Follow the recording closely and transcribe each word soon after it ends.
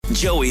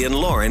Joey and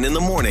Lauren in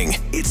the morning.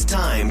 It's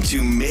time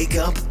to make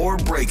up or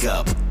break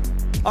up.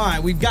 All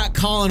right, we've got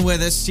Colin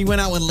with us. He went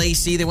out with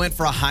Lacy. They went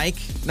for a hike.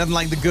 Nothing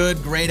like the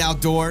good, great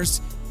outdoors.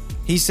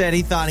 He said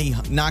he thought he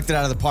knocked it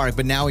out of the park,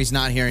 but now he's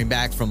not hearing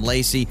back from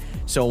Lacy.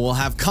 So we'll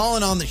have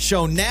Colin on the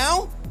show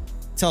now.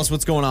 Tell us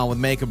what's going on with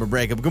makeup or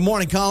breakup. Good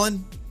morning,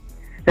 Colin.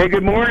 Hey,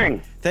 good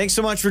morning. Thanks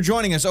so much for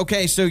joining us.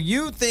 Okay, so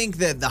you think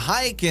that the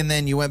hike and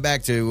then you went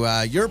back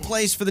to your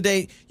place for the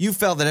date, you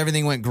felt that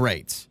everything went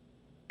great.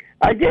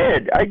 I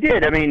did.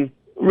 I mean,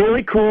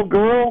 really cool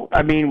girl.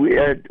 I mean,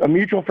 a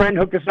mutual friend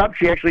hooked us up.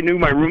 She actually knew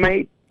my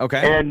roommate. Okay.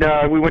 And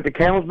we went to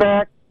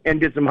Camelback and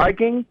did some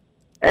hiking.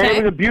 And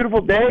it was a beautiful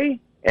day.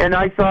 And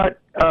I thought,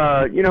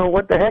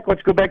 what the heck?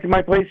 Let's go back to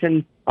my place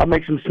and I'll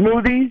make some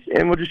smoothies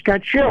and we'll just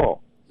kind of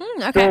chill.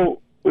 Okay.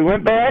 So we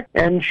went back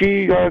and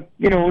she, was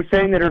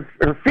saying that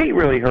her feet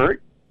really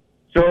hurt.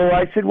 So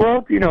I said,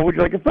 well, would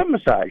you like a foot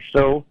massage?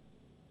 So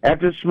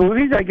after the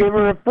smoothies, I gave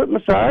her a foot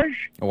massage.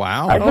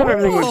 Wow. I thought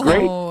everything was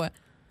great.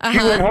 Uh-huh. She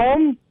went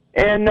home,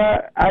 and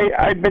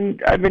I've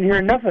been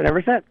hearing nothing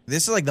ever since.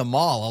 This is like the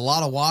mall. A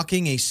lot of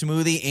walking, a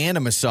smoothie, and a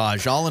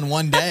massage all in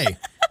one day.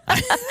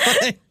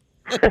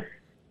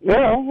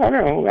 Well, I don't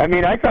know. I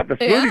mean, I thought the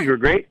smoothies were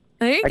great.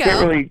 There you I go.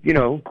 can't really,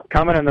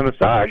 comment on the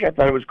massage. I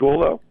thought it was cool,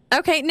 though.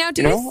 Okay, now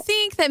do you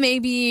think that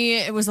maybe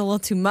it was a little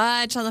too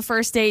much on the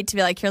first date to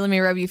be like, here, let me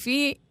rub your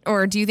feet?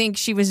 Or do you think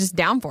she was just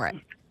down for it?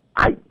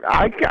 I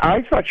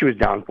thought she was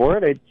down for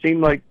it. It seemed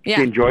like she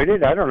enjoyed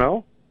it. I don't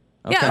know.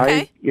 Yeah,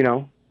 okay.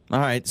 All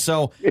right,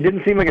 so it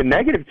didn't seem like a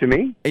negative to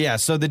me. Yeah,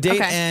 so the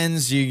date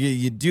ends,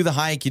 you do the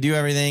hike, you do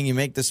everything, you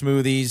make the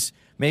smoothies.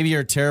 Maybe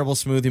you're a terrible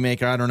smoothie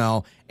maker, I don't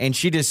know. And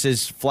she just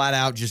is flat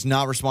out just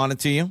not responded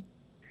to you?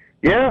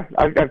 Yeah,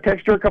 I've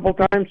texted her a couple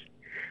times.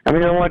 I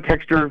mean, I don't want to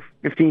text her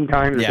 15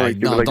 times. Yeah,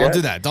 no, don't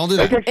do that. Don't do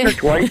that. I texted her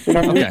twice, and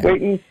I'm just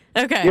waiting.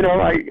 Okay.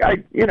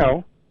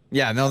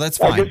 Yeah, no, that's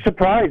fine. I'm just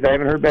surprised I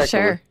haven't heard back from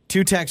her. Sure.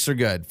 2 texts are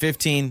good.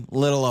 15,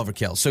 little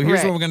overkill. So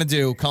here's what we're going to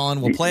do,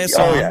 Colin. We'll play a Oh,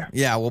 song.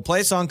 yeah. We'll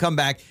play a song, come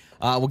back.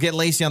 We'll get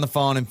Lacy on the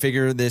phone and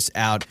figure this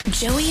out.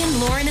 Joey and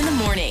Lauren in the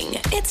morning.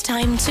 It's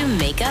time to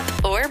make up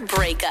or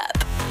break up.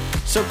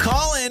 So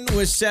Colin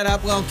was set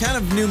up, kind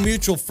of new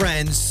mutual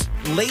friends.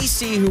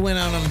 Lacy, who went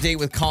out on a date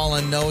with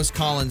Colin, knows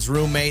Colin's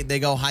roommate. They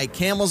go hike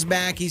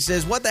Camelback. He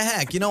says, what the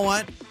heck? You know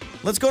what?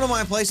 Let's go to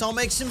my place. I'll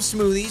make some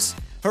smoothies.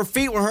 Her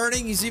feet were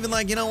hurting. He's even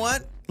like, you know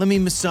what? Let me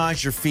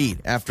massage your feet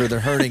after they're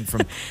hurting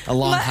from a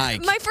long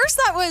hike. My first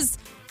thought was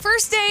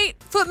first date,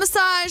 foot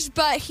massage,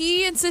 but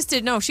he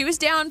insisted, no, she was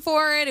down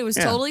for it. It was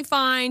totally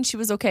fine. She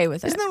was okay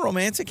with it. Isn't that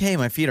romantic? Hey,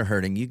 my feet are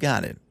hurting. You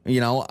got it.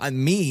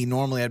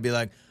 Normally I'd be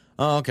like,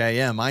 oh, okay,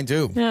 yeah, mine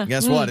too. Yeah.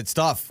 Guess what? It's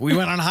tough. We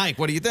went on a hike.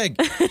 What do you think?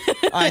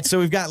 All right, so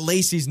we've got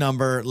Lacy's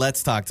number.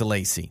 Let's talk to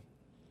Lacy.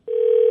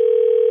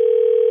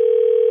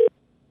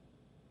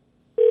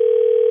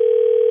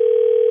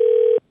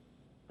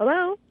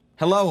 Hello?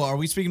 Hello, are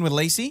we speaking with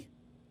Lacy?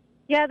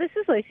 Yeah, this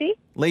is Lacy.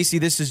 Lacy,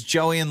 this is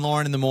Joey and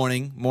Lauren in the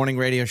morning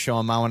radio show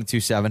on My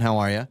 102.7. How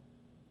are you?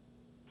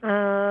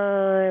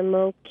 I'm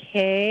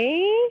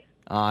okay.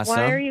 Awesome.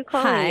 Why are you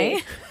calling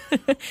me?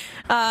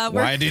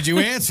 Why did you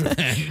answer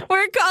then?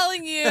 We're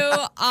calling you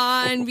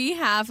on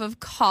behalf of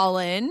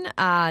Colin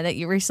that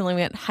you recently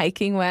went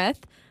hiking with.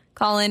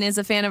 Colin is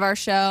a fan of our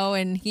show,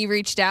 and he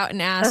reached out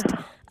and asked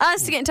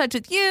us to get in touch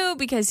with you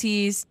because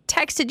he's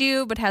texted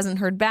you but hasn't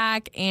heard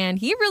back, and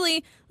he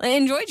really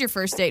enjoyed your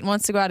first date and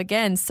wants to go out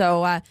again.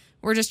 So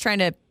we're just trying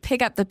to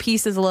pick up the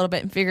pieces a little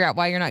bit and figure out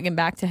why you're not getting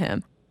back to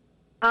him.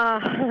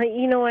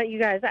 You know what, you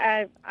guys,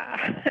 I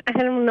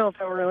don't know if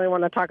I really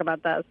want to talk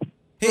about this.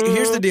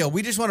 Here's the deal.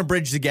 We just want to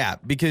bridge the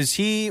gap because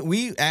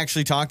we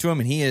actually talked to him,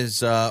 and he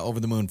is over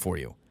the moon for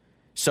you.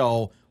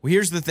 So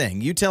here's the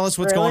thing. You tell us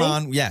what's going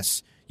on.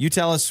 Yes. You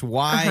tell us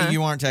why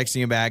you aren't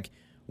texting him back.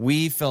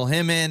 We fill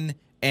him in,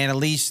 and at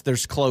least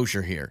there's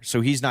closure here.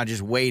 So he's not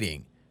just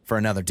waiting for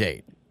another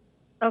date.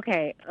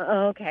 Okay.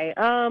 Well,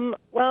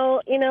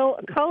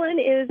 Colin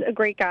is a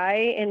great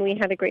guy, and we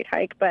had a great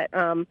hike, but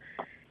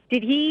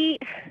did he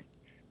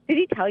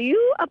tell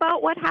you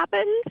about what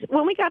happened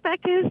when we got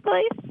back to his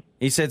place?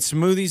 He said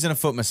smoothies and a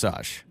foot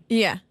massage.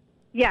 Yeah.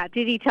 Yeah,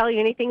 did he tell you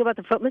anything about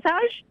the foot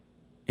massage?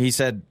 He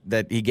said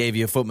that he gave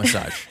you a foot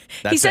massage.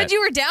 He said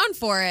you were down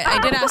for it. I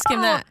did ask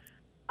him that.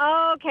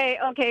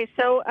 Okay.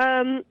 So,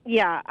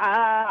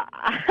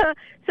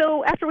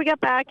 so after we got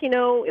back, it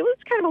was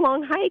kind of a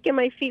long hike and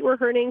my feet were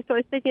hurting. So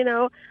I said,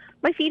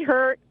 my feet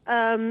hurt.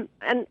 And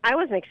I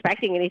wasn't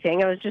expecting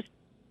anything. I was just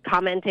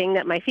commenting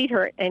that my feet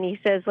hurt. And he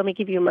says, let me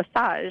give you a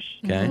massage.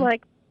 Okay. I'm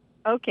like,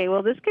 okay,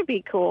 well, this could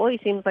be cool. He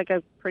seems like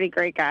a pretty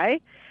great guy.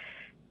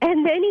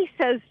 And then he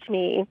says to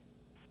me,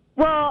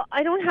 well,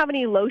 I don't have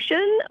any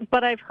lotion,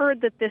 but I've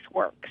heard that this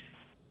works.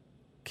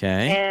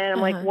 Okay. And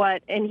I'm like,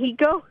 what? And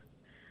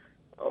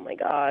oh my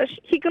gosh.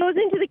 He goes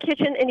into the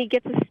kitchen and he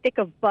gets a stick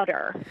of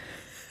butter.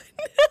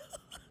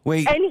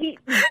 Wait. And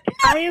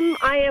I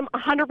am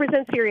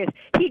 100% serious.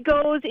 He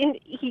goes in,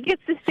 he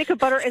gets the stick of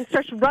butter and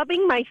starts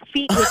rubbing my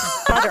feet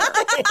with butter.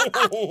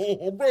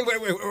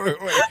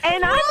 Wait.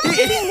 And I'm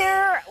sitting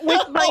there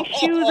with my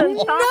shoes and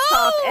socks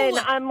off, and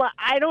I'm like,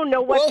 I don't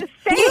know what to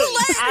say.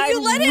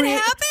 You let it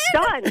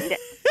happen? Stunned.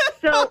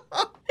 So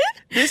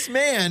This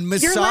man you're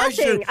massaged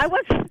laughing.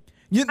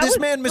 your... This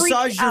man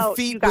massaged your out,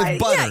 feet you with guys.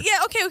 butter. Yeah,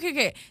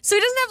 okay. So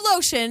he doesn't have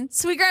lotion,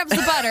 so he grabs the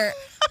butter,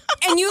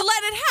 and you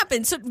let it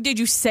happen. So did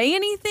you say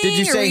anything? Did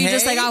you or say, were you hey,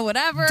 just like, oh,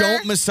 whatever?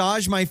 don't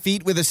massage my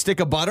feet with a stick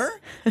of butter?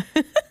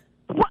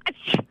 What?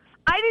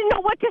 I didn't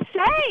know what to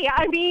say.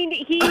 I mean,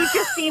 he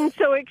just seemed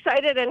so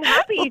excited and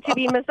happy to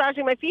be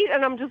massaging my feet,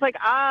 and I'm just like,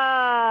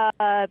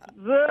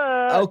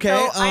 Okay,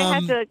 So I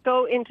had to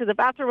go into the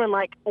bathroom and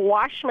like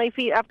wash my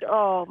feet after.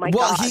 Oh my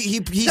god! Well, he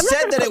I'm said not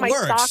that gonna it put my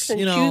works. socks and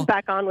shoes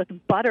back on with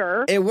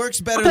butter. It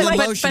works better than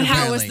lotion. But how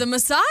apparently. was the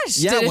massage?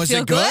 Yeah, Did it was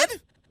feel it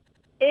good?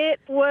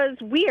 It was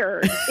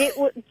weird.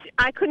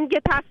 I couldn't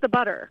get past the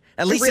butter.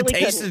 At least really it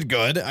tasted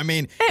good. I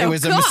mean, it Oh,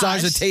 was a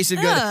massage that gosh. tasted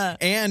Ugh. good,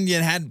 and you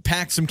had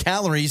packed some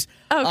calories.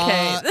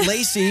 Okay.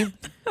 Lacey,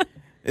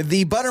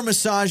 the butter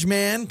massage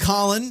man,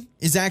 Colin,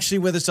 is actually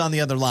with us on the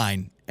other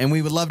line, and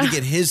we would love to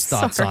get his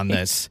thoughts on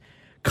this.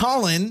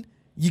 Colin,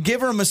 you give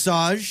her a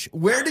massage.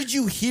 Where did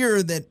you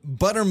hear that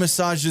butter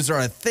massages are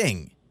a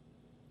thing?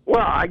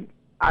 Well, I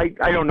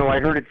don't know. I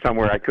heard it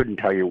somewhere. I couldn't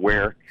tell you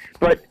where,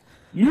 but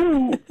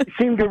you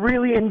seem to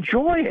really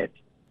enjoy it.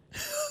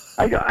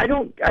 I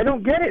don't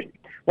get it.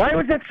 Why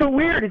was that so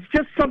weird? It's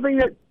just something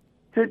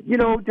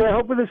to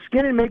help with the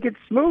skin and make it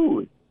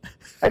smooth.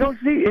 I don't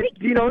see it.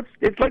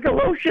 It's like a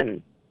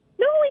lotion.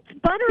 No, it's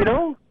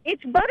butter.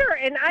 It's butter,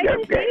 and I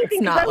didn't say anything.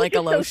 It's not 'cause I was like a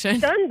just lotion.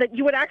 So stunned that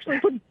you would actually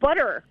put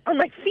butter on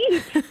my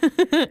feet.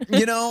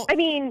 I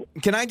mean,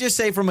 can I just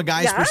say from a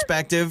guy's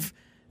perspective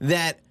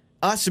that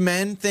us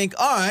men think,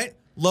 all right,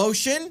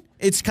 lotion,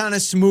 it's kind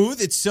of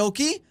smooth, it's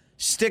silky.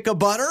 Stick of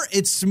butter,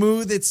 it's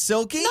smooth, it's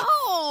silky.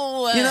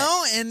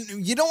 No. And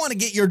you don't want to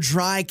get your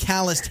dry,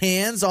 calloused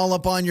hands all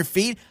up on your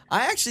feet.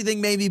 I actually think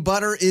maybe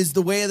butter is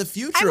the way of the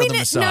future of the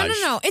massage.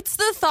 No. It's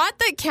the thought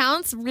that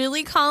counts,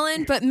 really,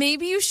 Colin. But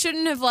maybe you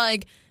shouldn't have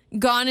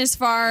gone as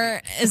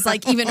far as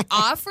even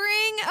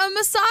offering a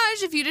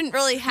massage if you didn't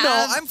really have.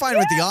 No, I'm fine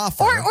with the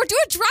offer. Or do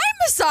a dry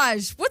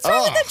massage. What's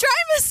wrong with a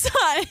dry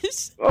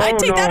massage? I'd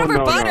take no, that over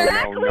no, butter.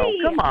 No,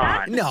 come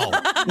on.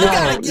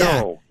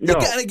 No. You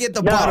got to get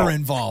the butter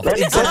involved.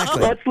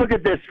 Exactly. Let's look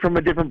at this from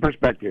a different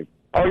perspective.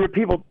 All your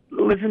people,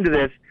 listen to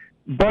this.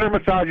 Butter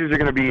massages are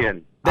going to be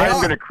in. I'm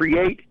going to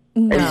create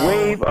a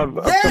wave of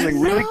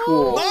something really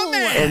cool,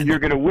 and you're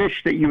going to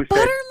wish that you said.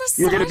 Butter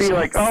You're going to be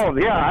massages. like, oh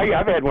yeah,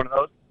 I've had one of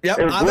those. Yep,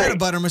 They're I've had great. a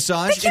butter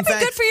massage. They can be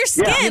good for your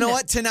skin. You know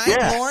what? Tonight,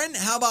 Lauren,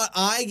 how about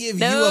I give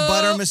you a No.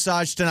 butter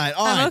massage tonight?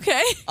 All right.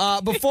 Okay.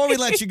 Before we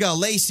let you go,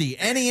 Lacy,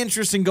 any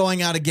interest in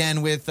going out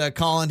again with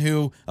Colin,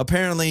 who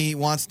apparently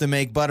wants to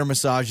make butter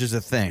massages a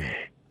thing?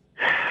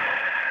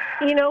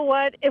 you know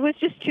what? It was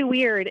just too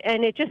weird,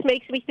 and it just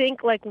makes me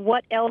think,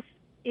 what else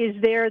is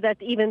there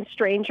that's even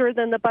stranger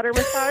than the butter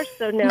massage?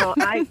 So no,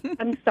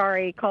 I'm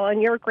sorry,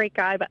 Colin. You're a great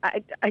guy, but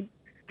I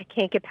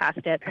can't get past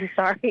it. I'm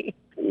sorry.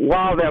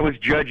 Wow, that was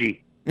judgy.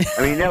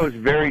 I mean, that was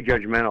very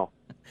judgmental.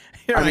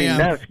 Here I am,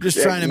 that's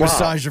just trying to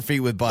massage your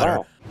feet with butter.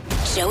 Wow.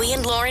 Joey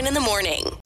and Lauren in the morning.